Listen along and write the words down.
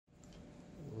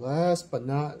last but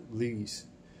not least,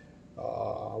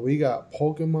 we got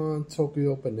Pokemon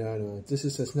Tokyo Banana. This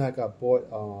is a snack I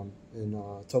bought in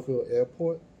Tokyo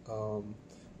Airport.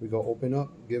 We gonna open up,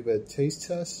 give it a taste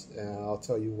test, and I'll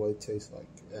tell you what it tastes like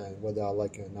and whether I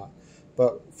like it or not.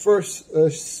 But first,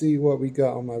 let's see what we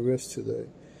got on my wrist today.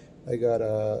 I got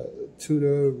a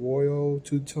Tudor Royal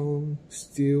Two-Tone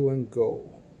Steel and Gold.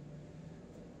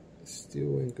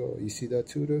 Steel and Gold. You see that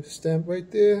Tudor stamp right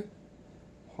there?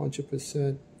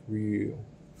 100% real.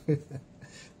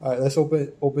 All right, let's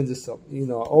open this up. You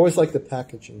know, I always like the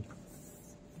packaging.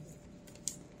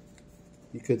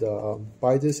 You could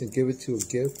buy this and give it to a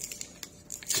gift,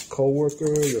 your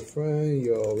coworker, your friend,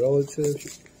 your relative,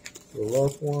 your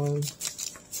loved one.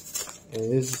 And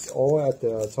this is all at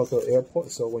the Tokyo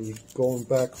Airport. So when you're going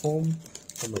back home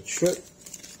from a trip,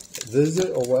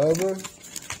 visit or whatever,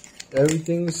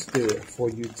 everything's there for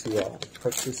you to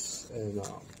purchase and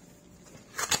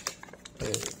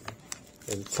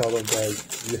tell them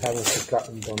that you haven't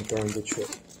forgotten them during the trip.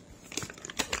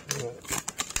 All right.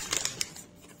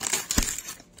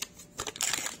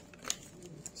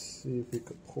 See if we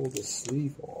could pull the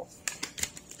sleeve off.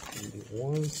 Give me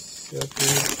 1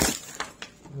 second.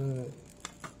 Alright.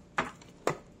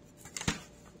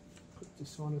 Put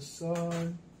this on the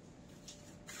side.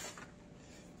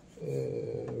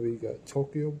 And we got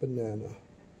Tokyo Banana.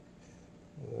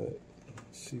 Alright.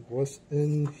 Let's see what's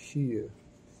in here.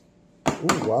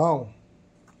 Oh wow.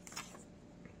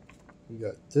 We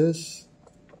got this.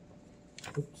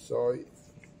 Oops, sorry.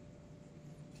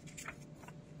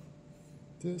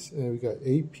 This, and we got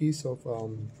 8 pieces of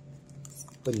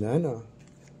banana.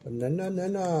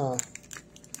 Banana.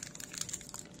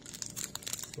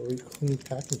 Very clean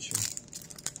packaging.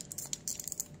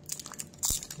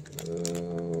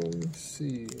 Let's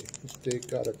see if they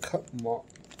got a cup mark.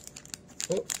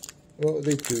 Oh, well,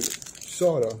 they do.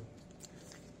 Sorta.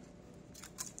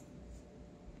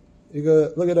 You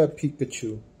got, look at that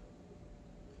Pikachu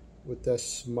with that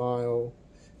smile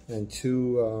and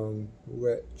 2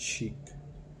 red cheek.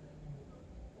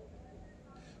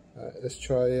 Alright, let's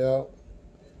try it out.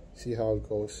 See how it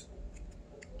goes.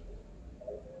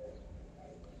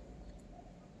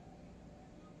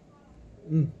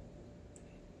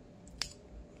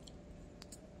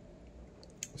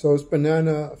 So it's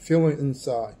banana filling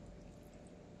inside.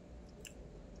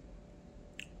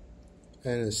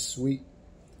 And it's sweet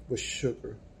with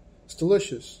sugar. It's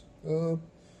delicious.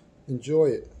 Enjoy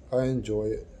it. I enjoy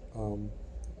it.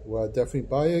 Will I definitely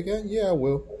buy it again? Yeah, I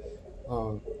will.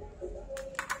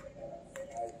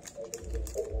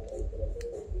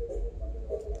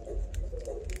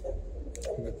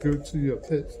 Give it to your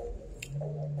pets.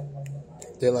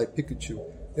 They're like Pikachu.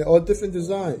 They're all different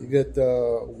design. You got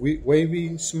the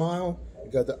wavy smile.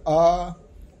 You got the ah.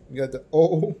 You got the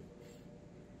O.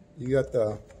 You got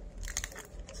the,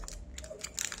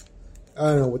 I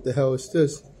don't know what the hell is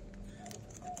this.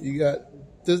 You got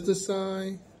this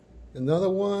design. Another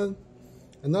one.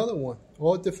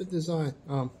 All different design.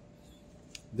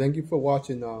 Thank you for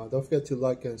watching. Don't forget to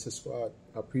like and subscribe.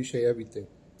 I appreciate everything.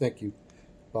 Thank you.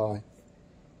 Bye.